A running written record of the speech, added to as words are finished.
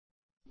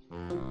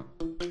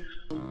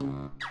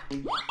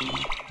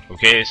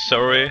Okay,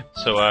 sorry,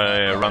 so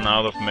I run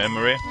out of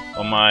memory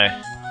on my...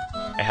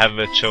 I have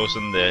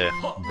chosen the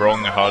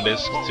wrong hard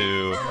disk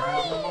to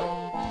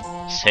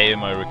save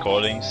my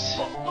recordings,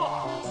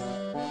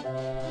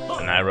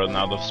 and I run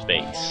out of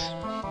space.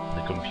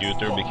 The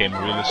computer became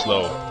really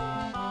slow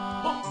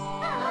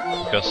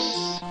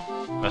because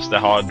that's the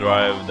hard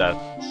drive that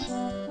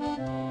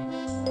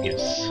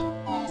gives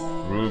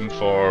room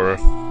for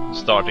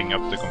starting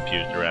up the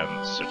computer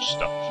and such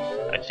stuff,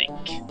 I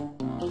think.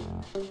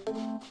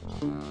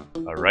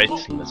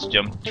 Alright, let's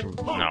jump through.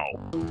 No,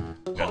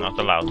 we're not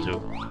allowed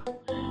to.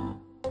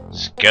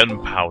 It's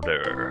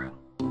gunpowder.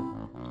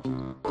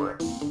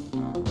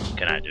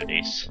 Can I do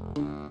this?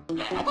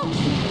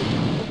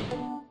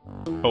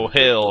 Oh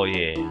hell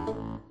yeah!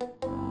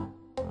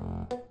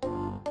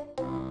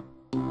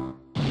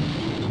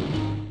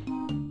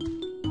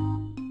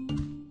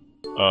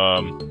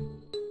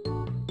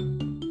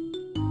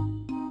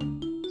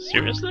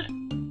 Seriously?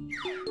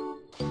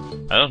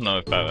 I don't know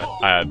if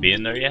I've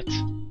been there yet.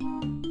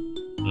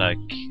 Like,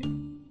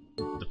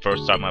 the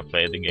first time I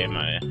played the game,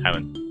 I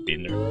haven't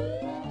been there.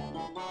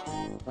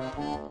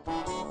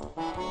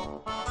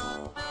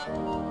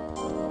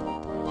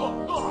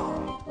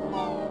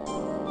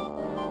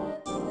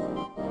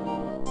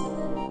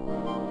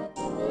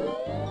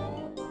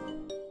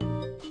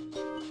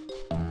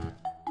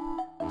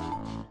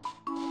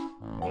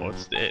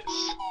 What's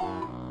this?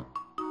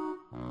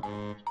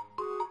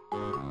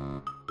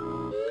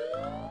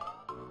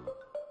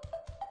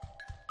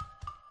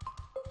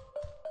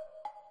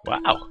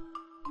 Wow!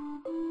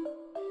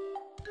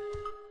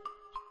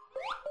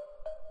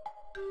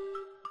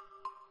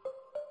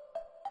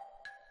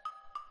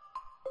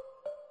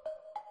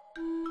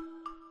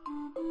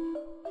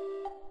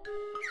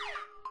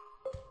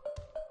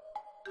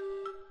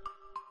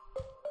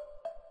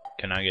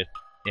 Can I get...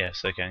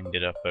 Yes, I can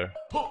get up there.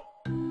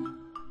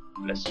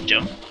 Let's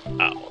jump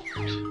out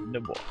in the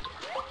water.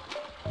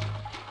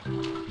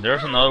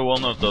 There's another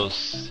one of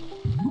those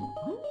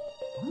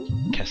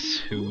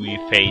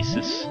Kazooie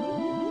faces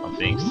of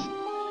things.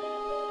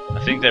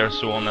 I think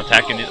there's one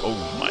attacking it. Oh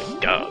my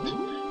god!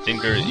 I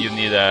think you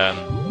need an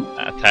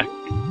attack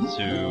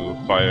to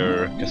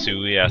fire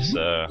Kazooie as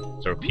a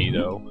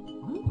torpedo.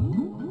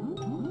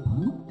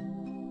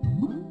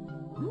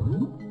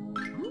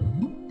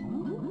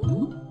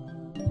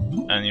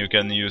 And you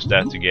can use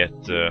that to get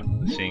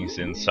things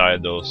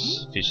inside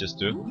those fishes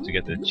too, to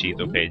get the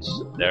Cheeto page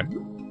there.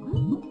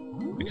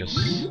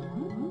 Because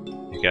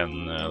you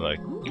can like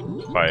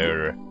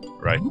fire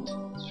right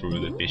through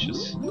the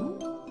fishes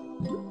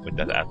with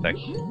that attack.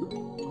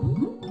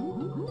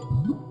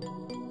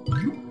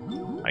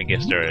 I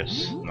guess there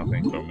is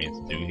nothing for me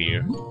to do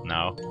here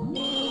now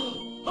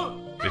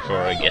before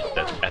I get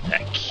that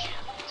attack.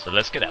 So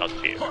let's get out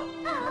of here.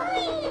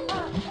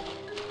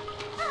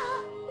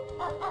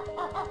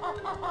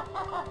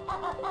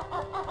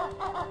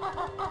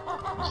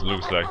 This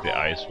looks like the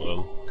ice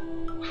world.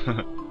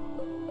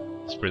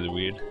 It's pretty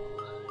weird,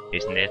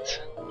 isn't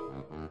it?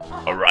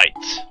 Alright.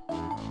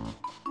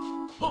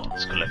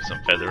 Let's collect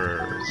some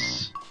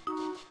feathers.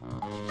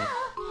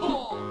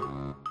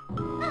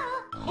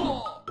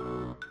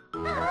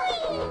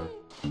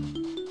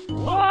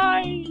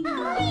 Why?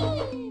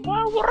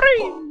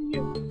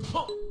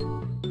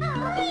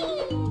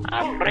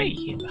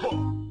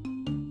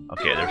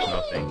 Okay, there's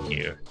nothing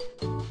here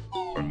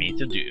for me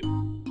to do.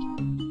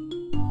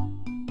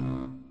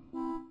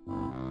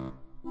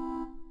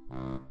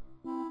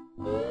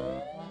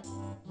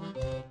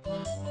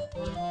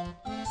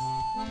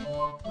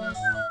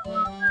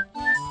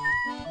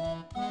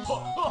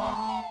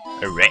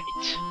 Alright.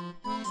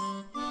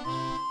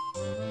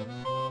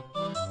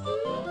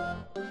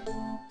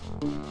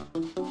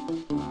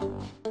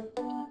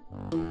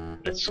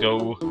 Let's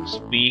go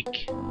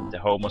speak the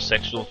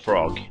homosexual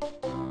frog.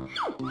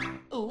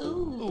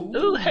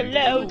 Oh,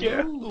 hello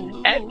there.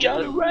 I'm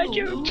Jolly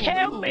Roger,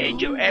 town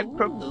major and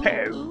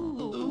proprietor.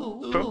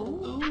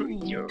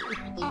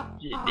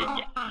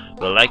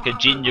 Well, like a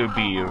ginger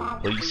beer,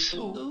 please.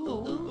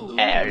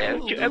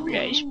 Hello to a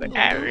place, but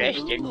I'm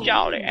less than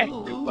jolly at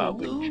the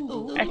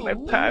moment, as my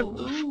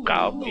purpose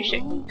gone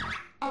missing.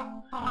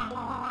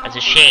 That's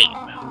a shame.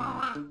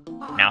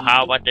 Now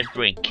how about the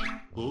drink?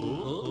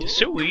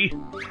 Kazooie?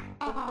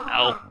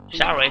 Oh,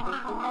 sorry.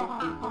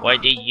 Why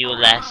did you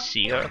last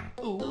see her?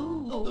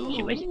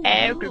 She was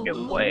out of the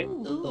way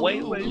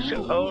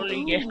so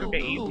early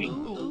yesterday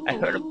evening. I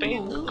heard a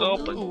big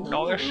gulping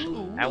noise,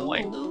 and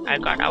when I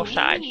got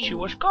outside, she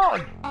was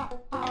gone.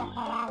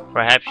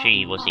 Perhaps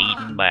she was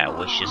eaten by a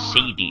vicious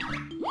sea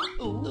demon.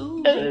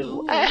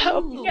 Oh, I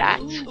hope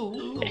not.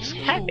 It's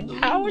happy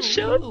hour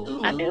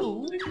soon. I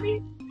know with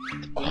me.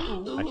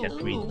 Oh, I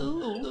can't read.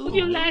 Would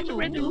you like to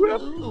rent a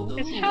room?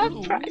 It's half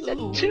price at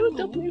 2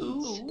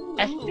 doubloons,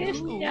 as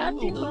this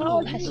naughty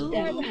mole has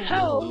dug a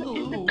hole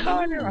in the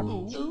corner of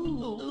it.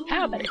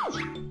 How about it?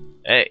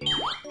 Hey.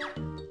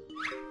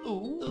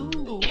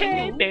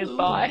 Okay, big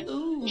boy.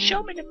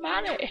 Show me the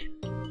money.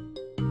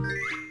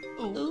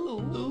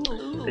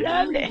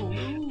 Lovely.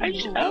 I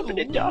just opened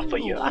the door for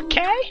you,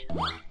 okay?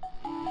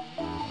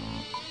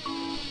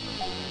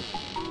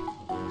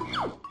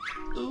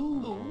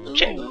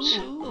 James,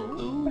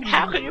 but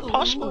how can you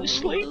possibly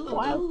sleep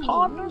while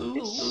partner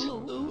is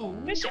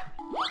missing?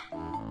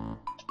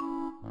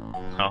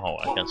 Oh,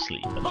 I can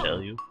sleep, I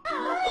tell you.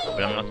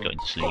 But I'm not going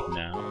to sleep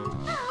now.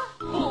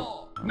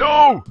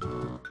 No!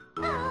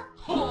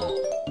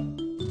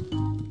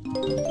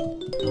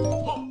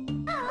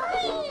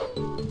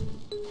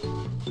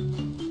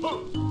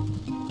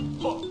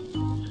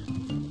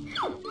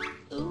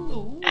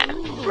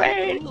 I'm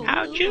afraid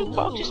our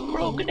jukebox is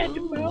broken at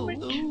the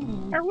moment.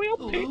 A real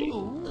pity.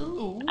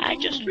 I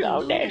just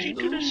flow dashing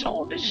to the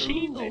soul this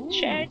scene and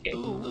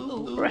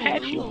chanting.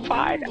 Perhaps you'll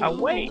find a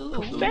way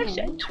to fix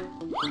it.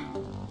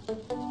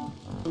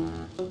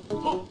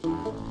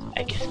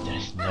 I guess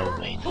there's no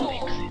way to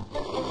fix it.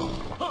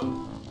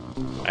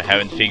 I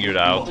haven't figured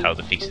out how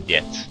to fix it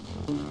yet.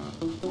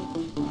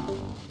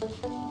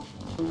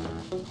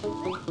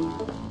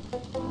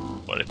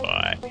 What if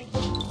I...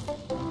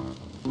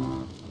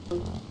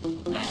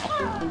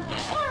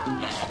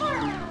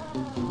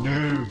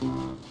 No!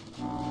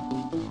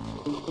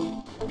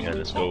 Okay,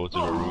 let's go to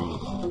the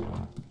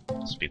room.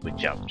 Speak with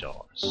jump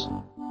jars.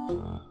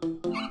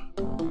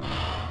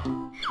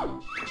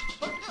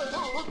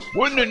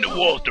 When in the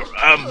water,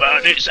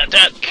 Ambani's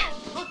attack.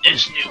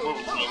 This new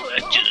move will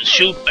let you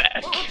shoot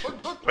back.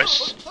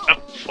 Press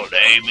up for the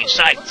aim in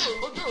sight.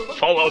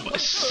 Follow by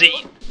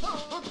C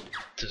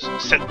to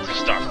set the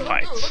start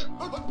fight.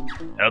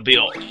 That'll be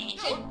all.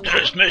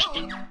 Dismissed.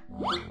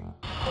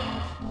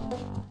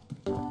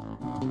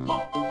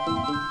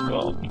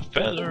 Golden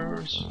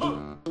feathers.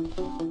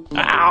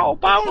 Ow,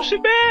 bouncy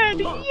bed!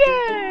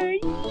 Yay!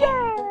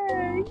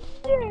 Yay!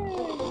 Yay!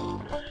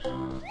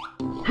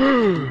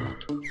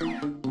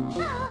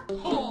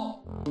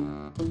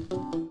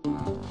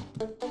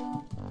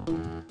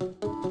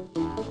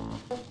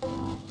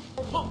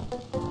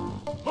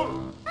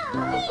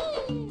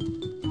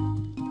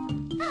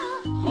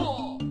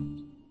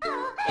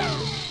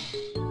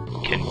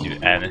 Can you do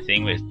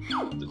anything with...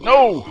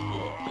 No!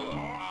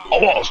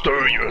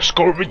 Master, you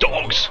scurvy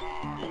dogs!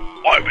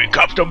 I'm a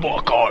Captain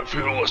Buckeye,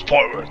 fearless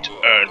pirate,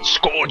 and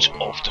scourge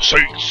of the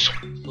seas.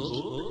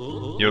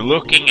 You're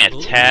looking a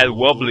tad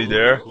wobbly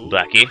there,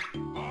 Blackie.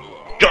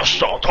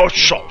 Just a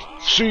touch of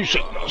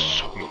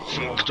seasickness, you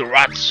filthy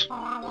rats.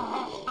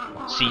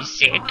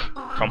 Seasick?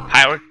 From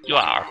pirate you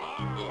are.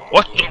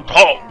 What the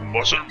talk,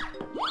 bosun?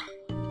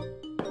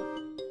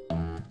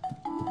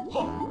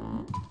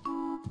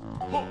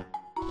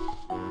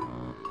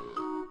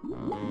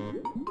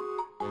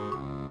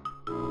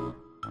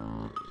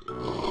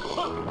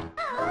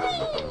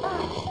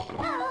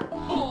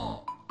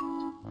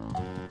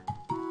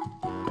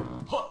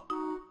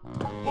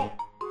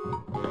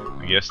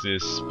 I guess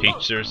these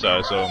pictures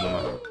are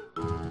some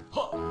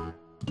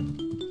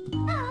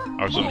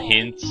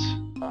hints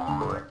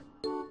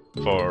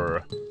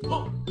for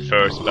the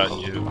first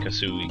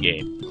Banjo-Kazooie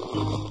game.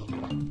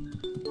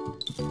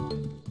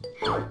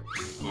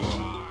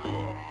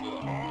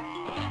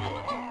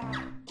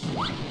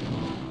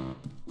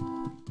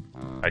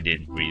 I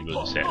didn't read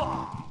what it said.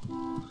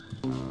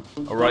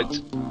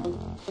 Alright.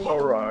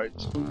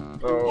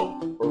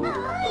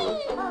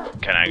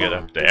 Can I get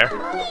up there?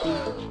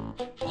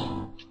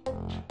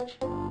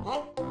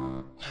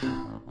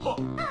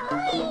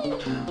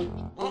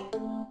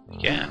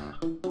 Yeah.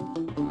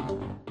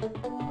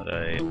 But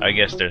I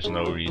guess there's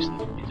no reason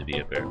for me to be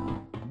up there.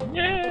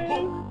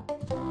 No!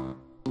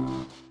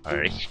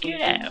 Alright, let's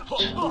get out.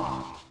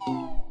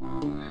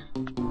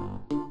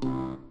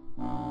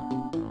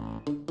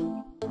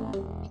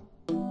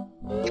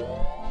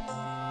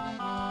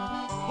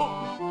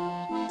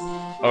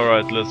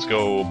 Alright, let's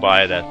go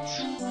buy that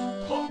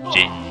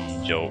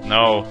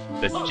No,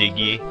 that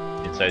Jiggy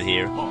inside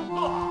here.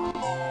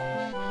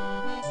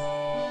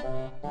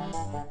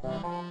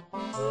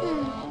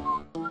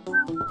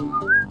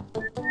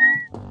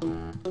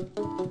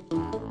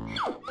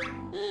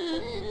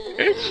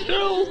 It's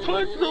still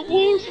plenty of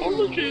wood for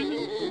the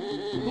Jiggy.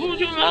 Would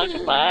you like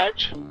a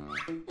badge?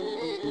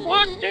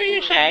 What do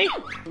you say?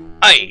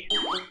 Aye.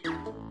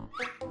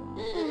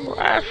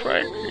 Right,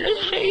 friend,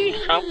 let's see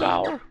some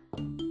gold.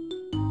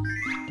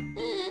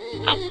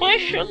 A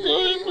pleasure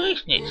doing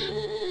business.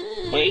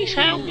 Please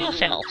help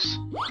yourselves.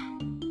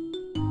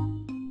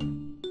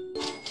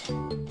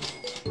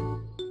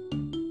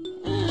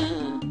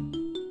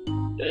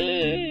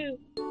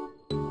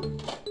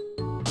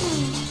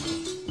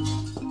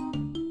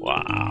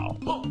 Wow.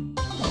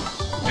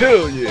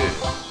 Hell yeah!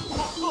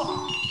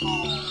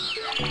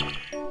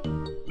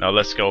 Now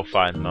let's go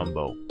find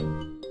Mumbo.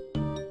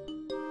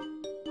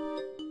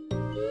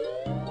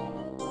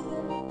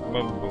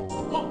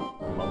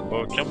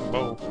 Mumbo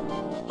Jumbo.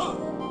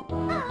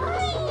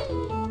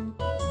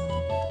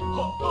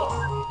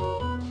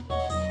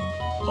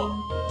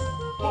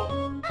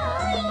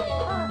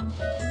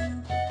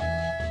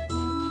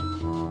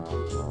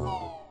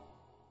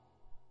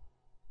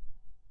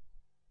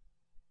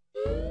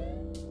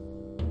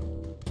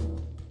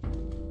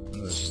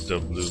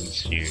 there's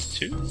doubloons here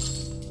too.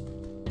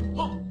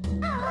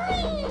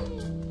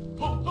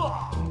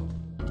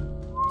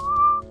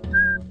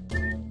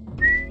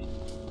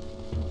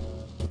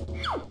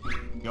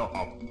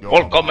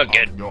 Welcome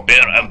again,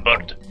 Bear and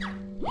Bird.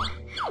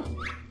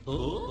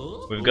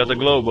 We've got a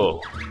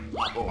global.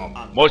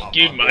 Must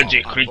give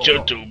magic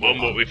creature to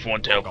Bumbo if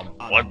want help.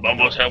 Want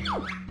Bumbo's help?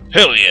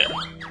 Hell yeah!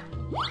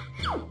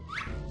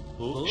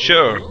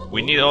 Sure,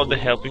 we need all the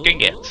help we can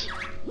get.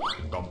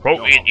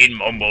 Throw it in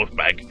Bumbo's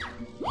bag.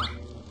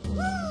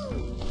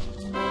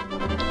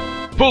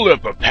 Pull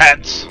up her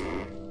pants!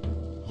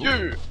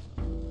 Yeah!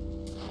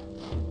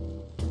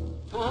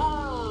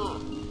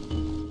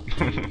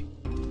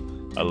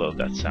 I love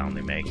that sound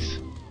he makes.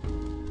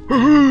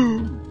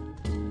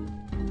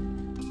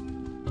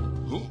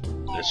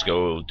 Let's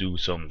go do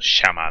some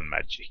shaman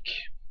magic.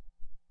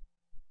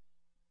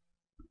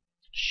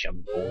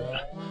 Shaboom.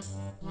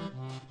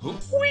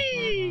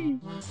 Whee!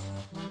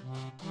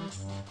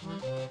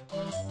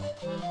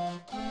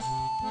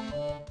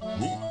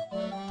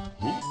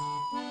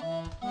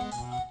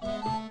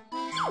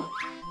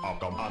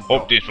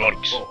 Hope this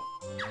works.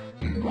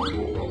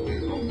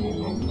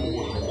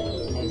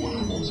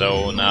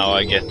 So now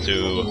I get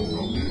to...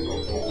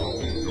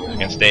 I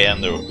can stay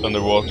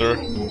underwater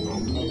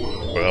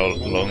for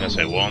as long as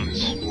I want.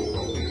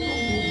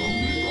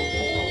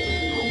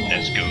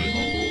 That's good.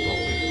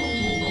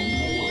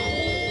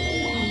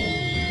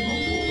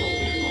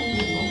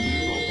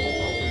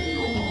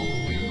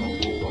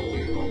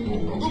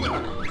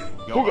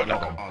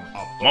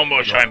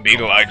 Mumbo shine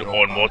beagle-eyed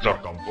on water.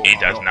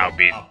 It has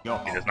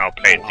now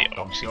plenty of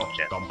oxygen.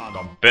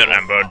 Bear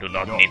and Bird do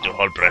not need to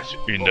hold breath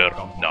in there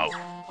now.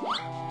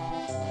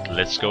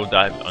 Let's go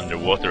dive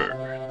underwater.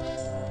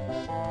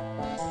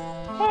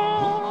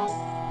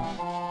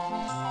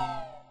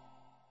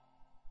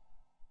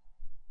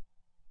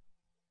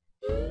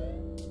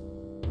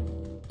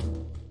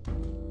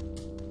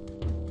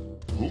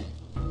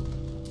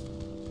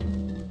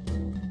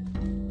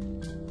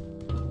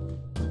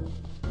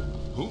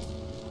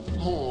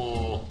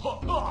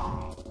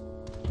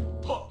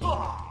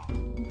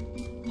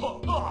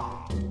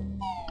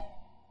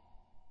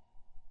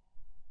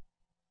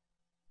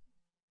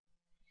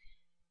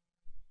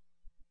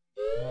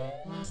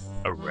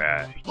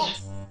 Alright.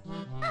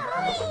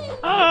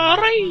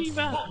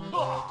 Arriba!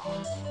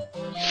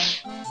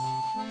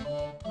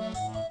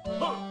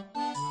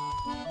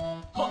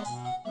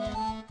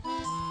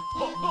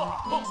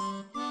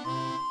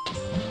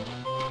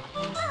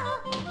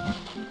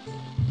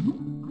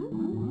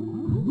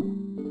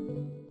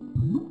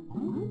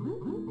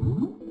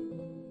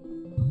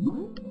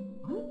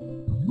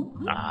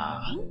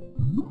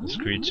 These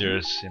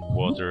creatures in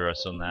water are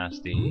so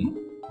nasty.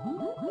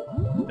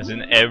 As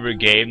in every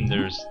game,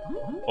 there's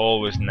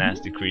always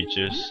nasty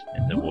creatures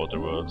in the water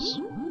worlds.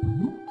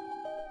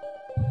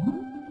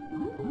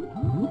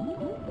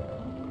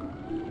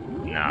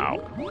 Now,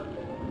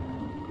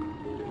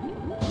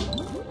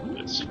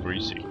 it's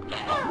freezing.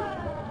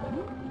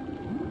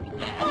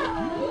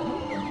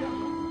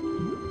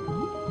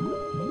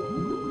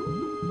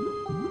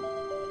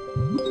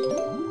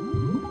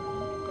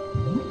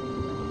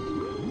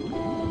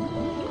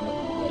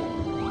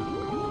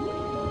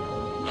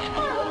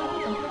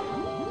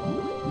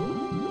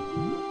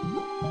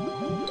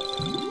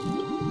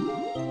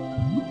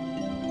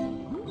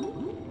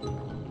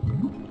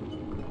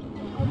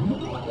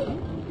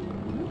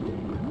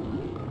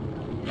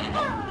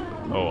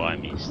 Oh, I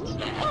missed.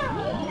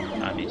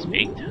 I missed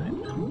big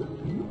time.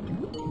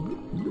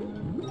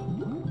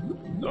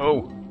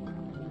 Oh!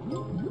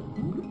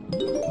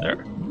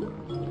 There.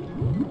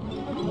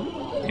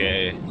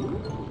 Okay.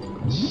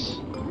 Let's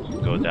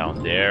go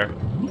down there.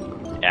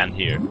 And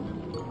here.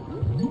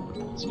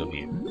 Let's go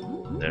here.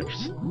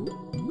 There's...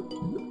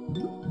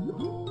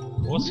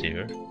 What's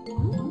here?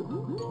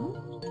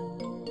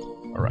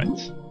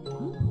 Alright.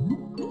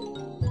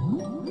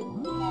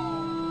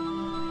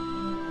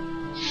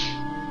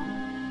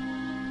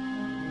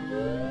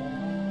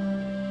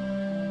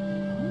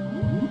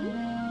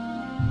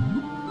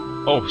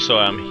 Oh, so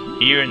I'm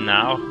here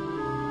now?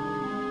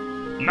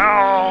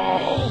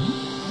 No!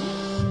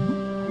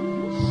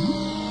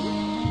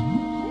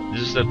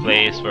 This is the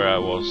place where I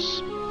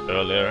was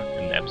earlier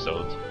in the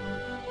episode.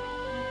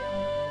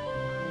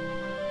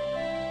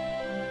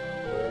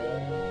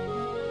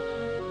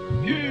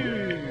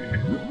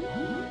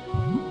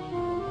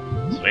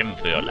 Swim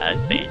for your life,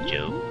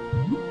 Banjo.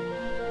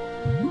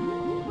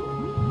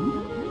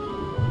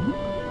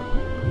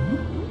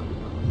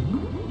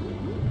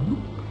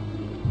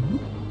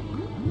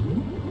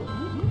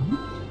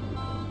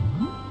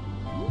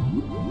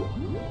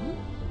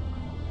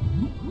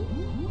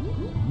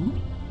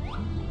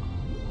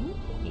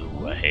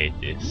 I hate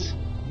this.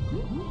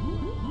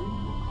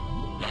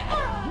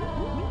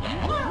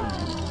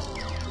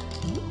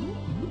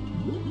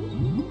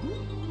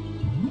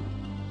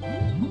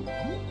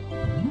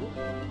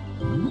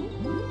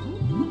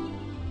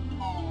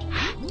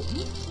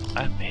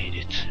 I made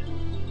it.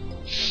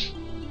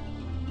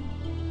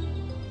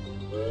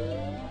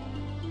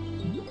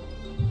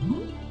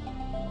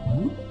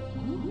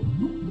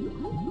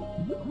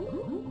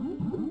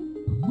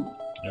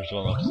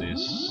 Which one of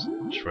these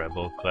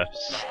treble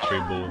clefs?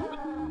 Treble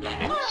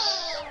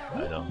clefs?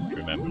 I don't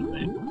remember the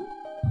name.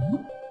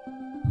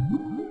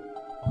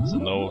 It's a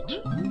note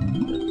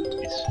that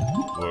is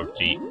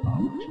worthy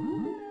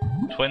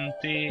of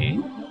 20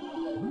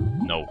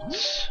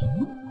 notes.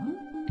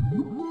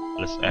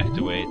 Let's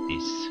activate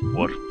this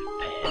warp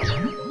pad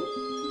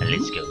and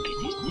let's go get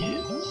these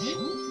notes.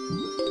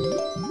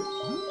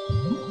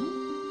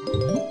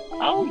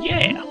 Oh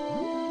yeah!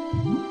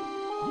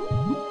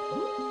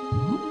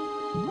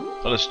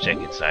 So let's check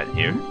inside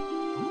here.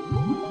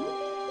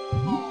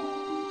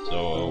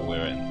 So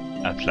we're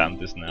in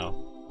Atlantis now.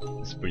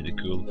 It's pretty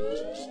cool.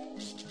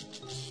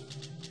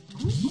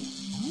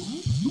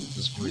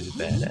 It's pretty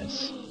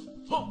badass.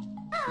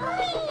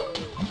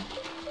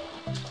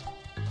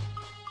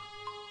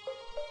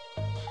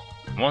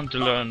 I want to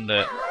learn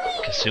the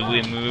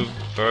Kazooie move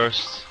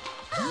first.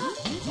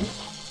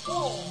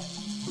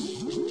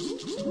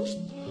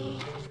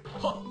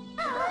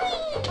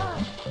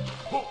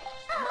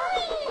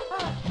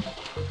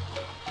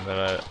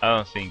 But I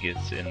don't think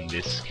it's in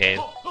this cave.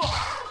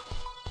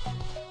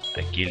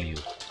 I kill you.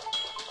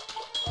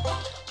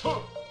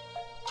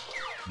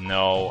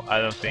 No,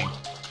 I don't think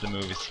the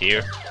move is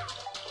here.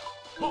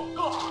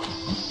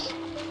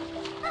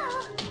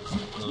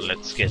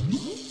 Let's get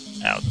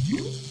out of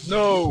here.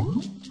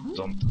 No!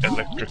 Don't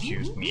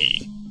electrocute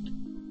me.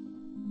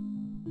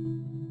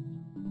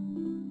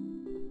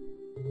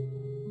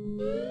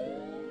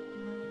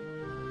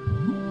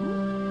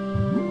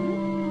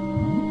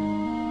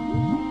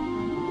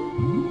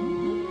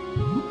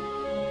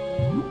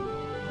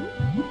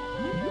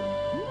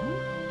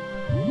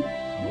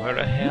 Where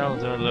the hell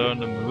do I learn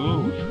the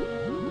move?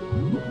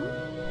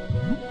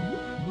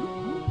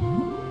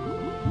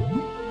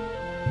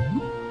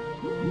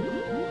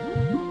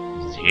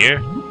 Is it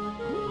here?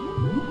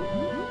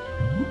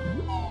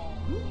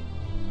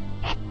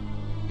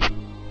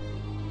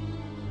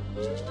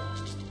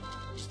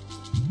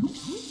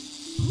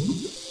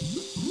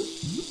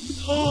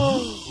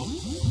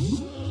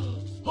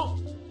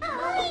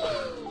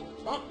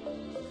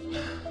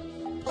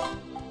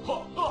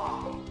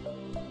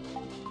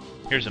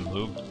 Here's a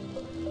move.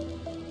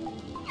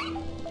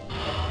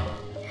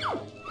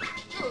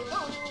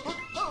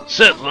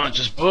 Set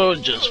launches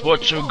boat, just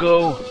watch her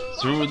go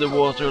through the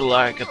water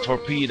like a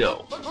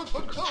torpedo.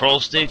 Control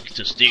stick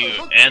to steer,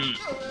 N,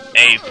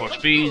 A for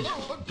speed,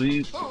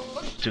 B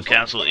to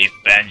cancel if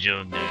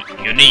banjo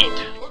you need.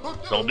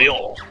 That'll be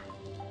all.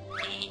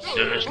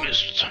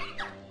 Dismissed.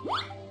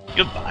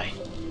 Goodbye.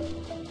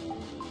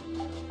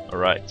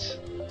 Alright,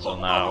 so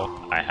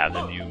now I have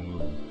a new move.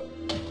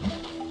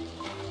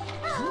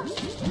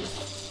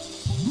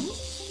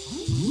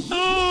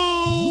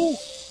 No!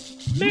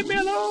 Leave me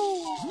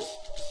alone!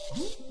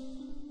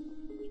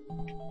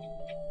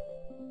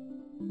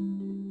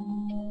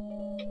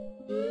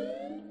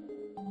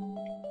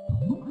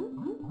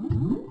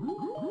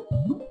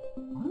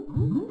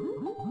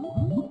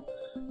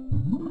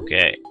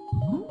 Okay,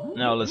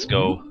 now let's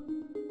go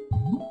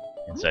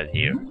inside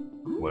here,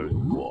 where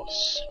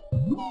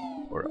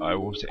I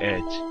was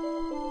at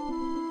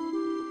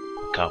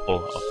a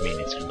couple of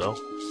minutes ago.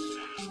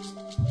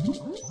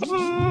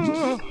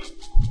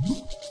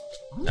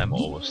 I'm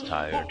always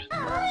tired.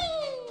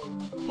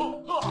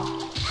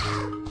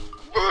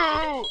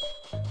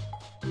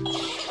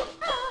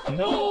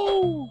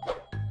 No!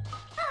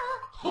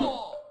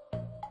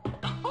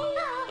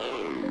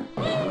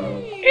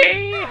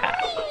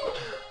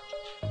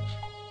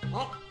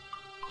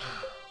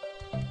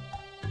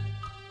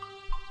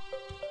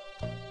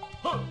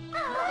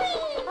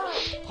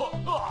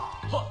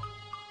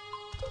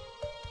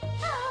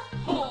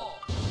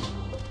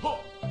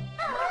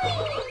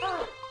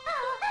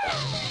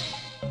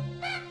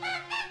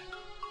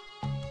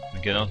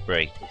 I cannot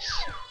break this.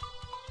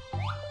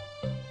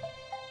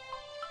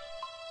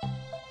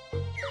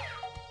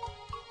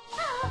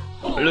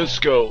 Let's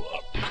go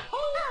up.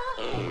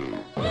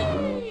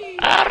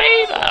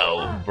 Arriba!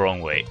 Oh,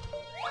 wrong way.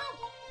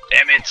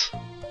 Damn it!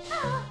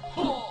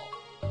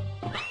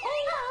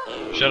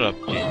 Shut up,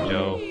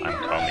 Jinjo. I'm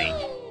coming.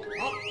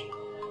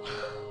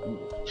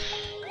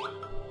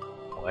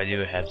 Why do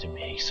you have to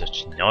make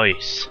such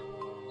noise?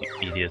 You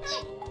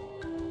idiots.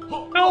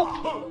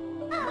 Help!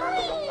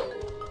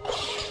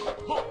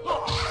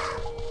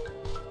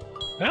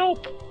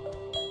 Help!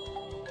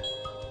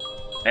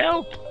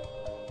 Help!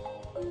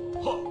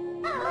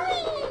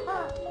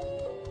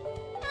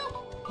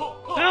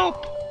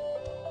 Help!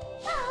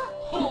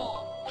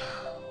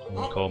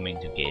 I'm coming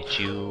to get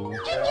you.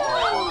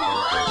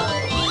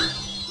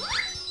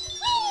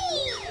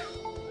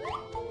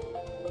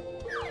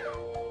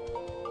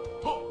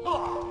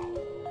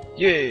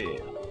 Yeah!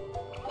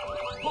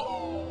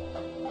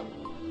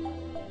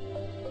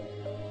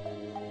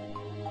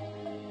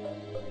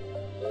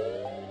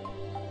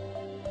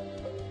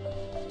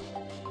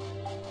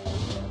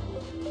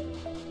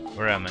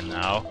 Where am I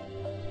now?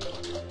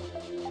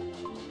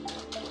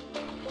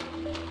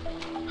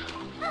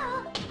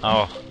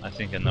 Oh, I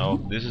think I know.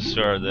 This is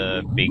where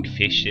the big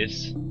fish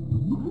is.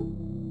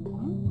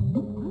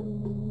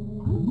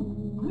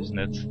 isn't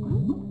it?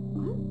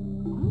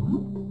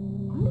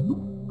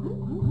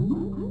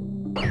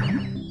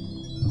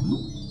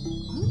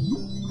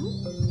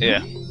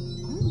 Yeah.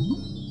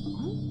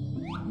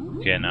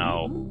 Okay,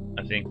 now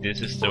I think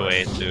this is the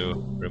way to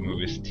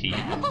remove his teeth.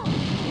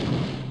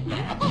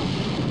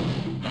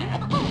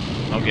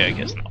 Okay, I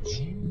guess not.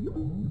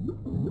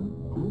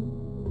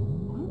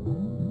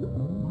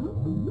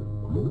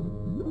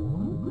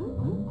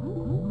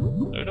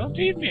 No, don't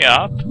eat me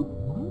up!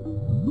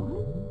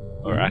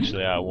 Or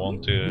actually, I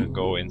want to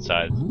go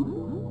inside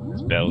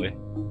his belly.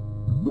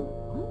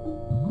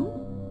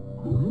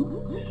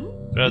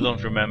 But I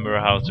don't remember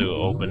how to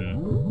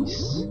open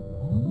his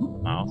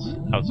mouth,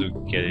 how to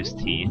get his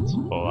teeth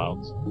to fall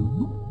out.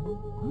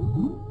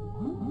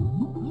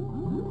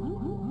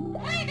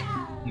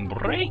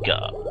 Break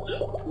up!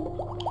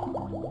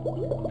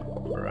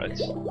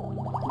 Alright.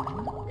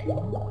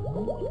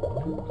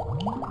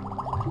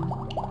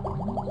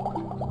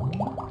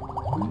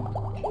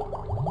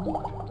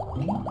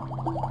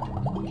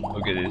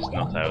 Okay, this is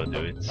not how to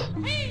do it.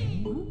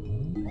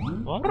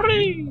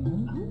 Worry!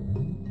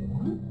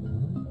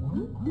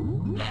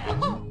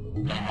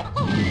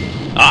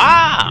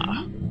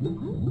 Ah!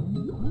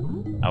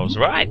 I was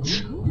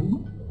right!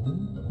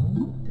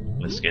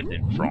 Let's get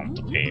in front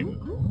of him.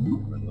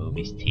 Remove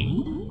his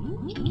teeth.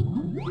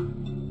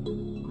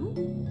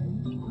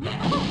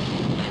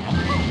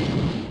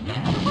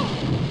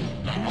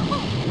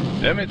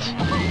 Damn it!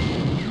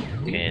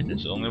 Okay,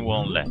 there's only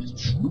one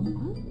left.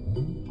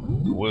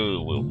 We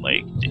will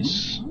make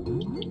this.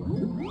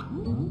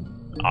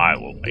 I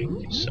will make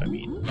this, I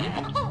mean.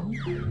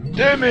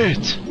 Damn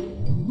it!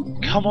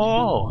 Come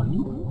on!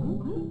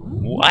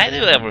 Why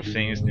do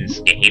everything in this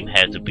game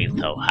have to be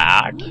so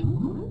hard?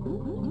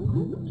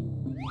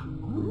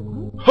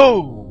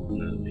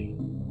 Holy!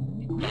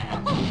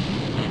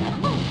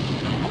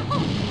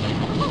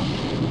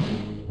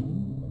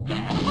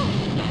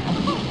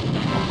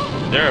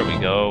 There we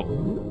go.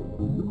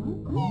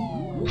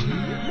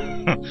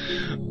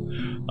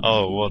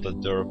 Oh, what a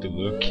derpy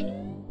look.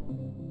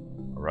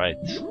 Right.